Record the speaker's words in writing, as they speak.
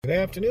Good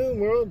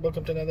afternoon, world.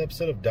 Welcome to another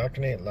episode of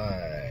Dr. Nate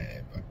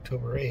Live,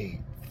 October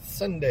 8th,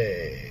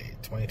 Sunday,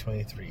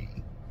 2023.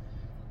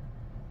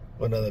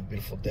 What another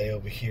beautiful day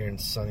over here in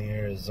sunny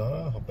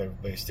Arizona. Hope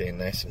everybody's staying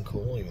nice and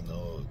cool, even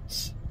though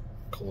it's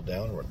cooled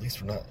down, or at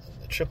least we're not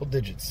in the triple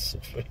digits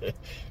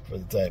for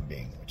the time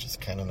being, which is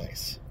kind of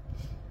nice.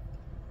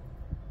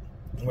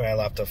 Where I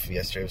left off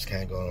yesterday was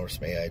kind of going over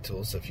some AI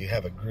tools. So if you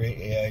have a great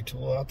AI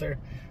tool out there,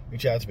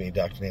 reach out to me,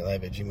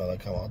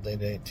 DoctorNateLive@gmail.com. All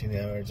day, 2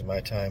 hours of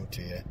my time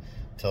to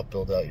help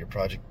build out your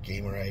project,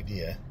 game, or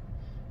idea,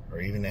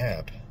 or even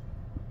app,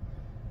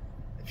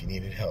 if you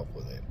needed help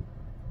with it.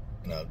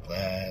 And I'll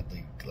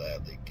gladly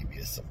give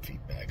you some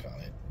feedback on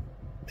it,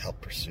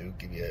 help pursue,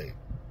 give you a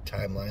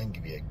timeline,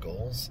 give you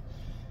goals,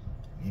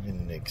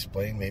 even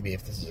explain maybe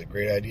if this is a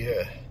great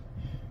idea,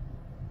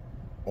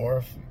 or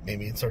if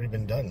maybe it's already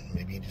been done.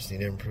 Maybe you just need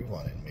to improve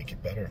on it and make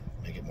it better,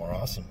 make it more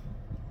awesome.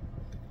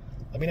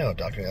 Let me know,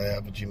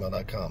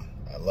 DoctorNateLive@gmail.com.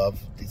 I love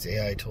these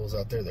AI tools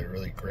out there. They're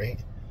really great.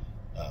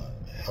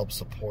 Help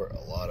support a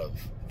lot of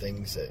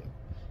things that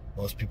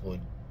most people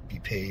would be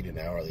paid an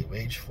hourly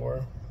wage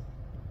for.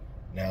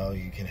 Now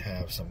you can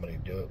have somebody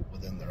do it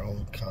within their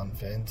own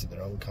confines and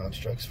their own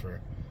constructs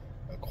for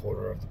a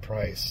quarter of the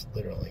price,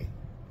 literally.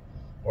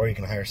 Or you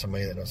can hire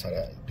somebody that knows how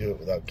to do it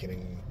without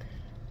getting,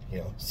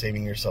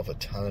 saving yourself a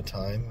ton of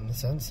time in a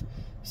sense.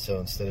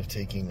 So instead of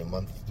taking a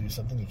month to do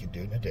something, you can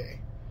do it in a day.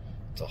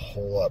 It's a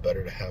whole lot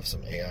better to have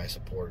some AI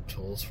supported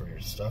tools for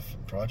your stuff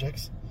and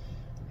projects.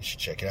 You should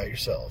check it out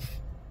yourself.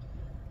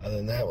 Other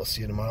than that, we'll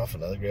see you tomorrow for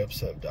another great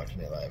episode of Dr.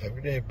 Nate Live. Have a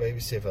good day, everybody. Be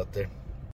safe out there.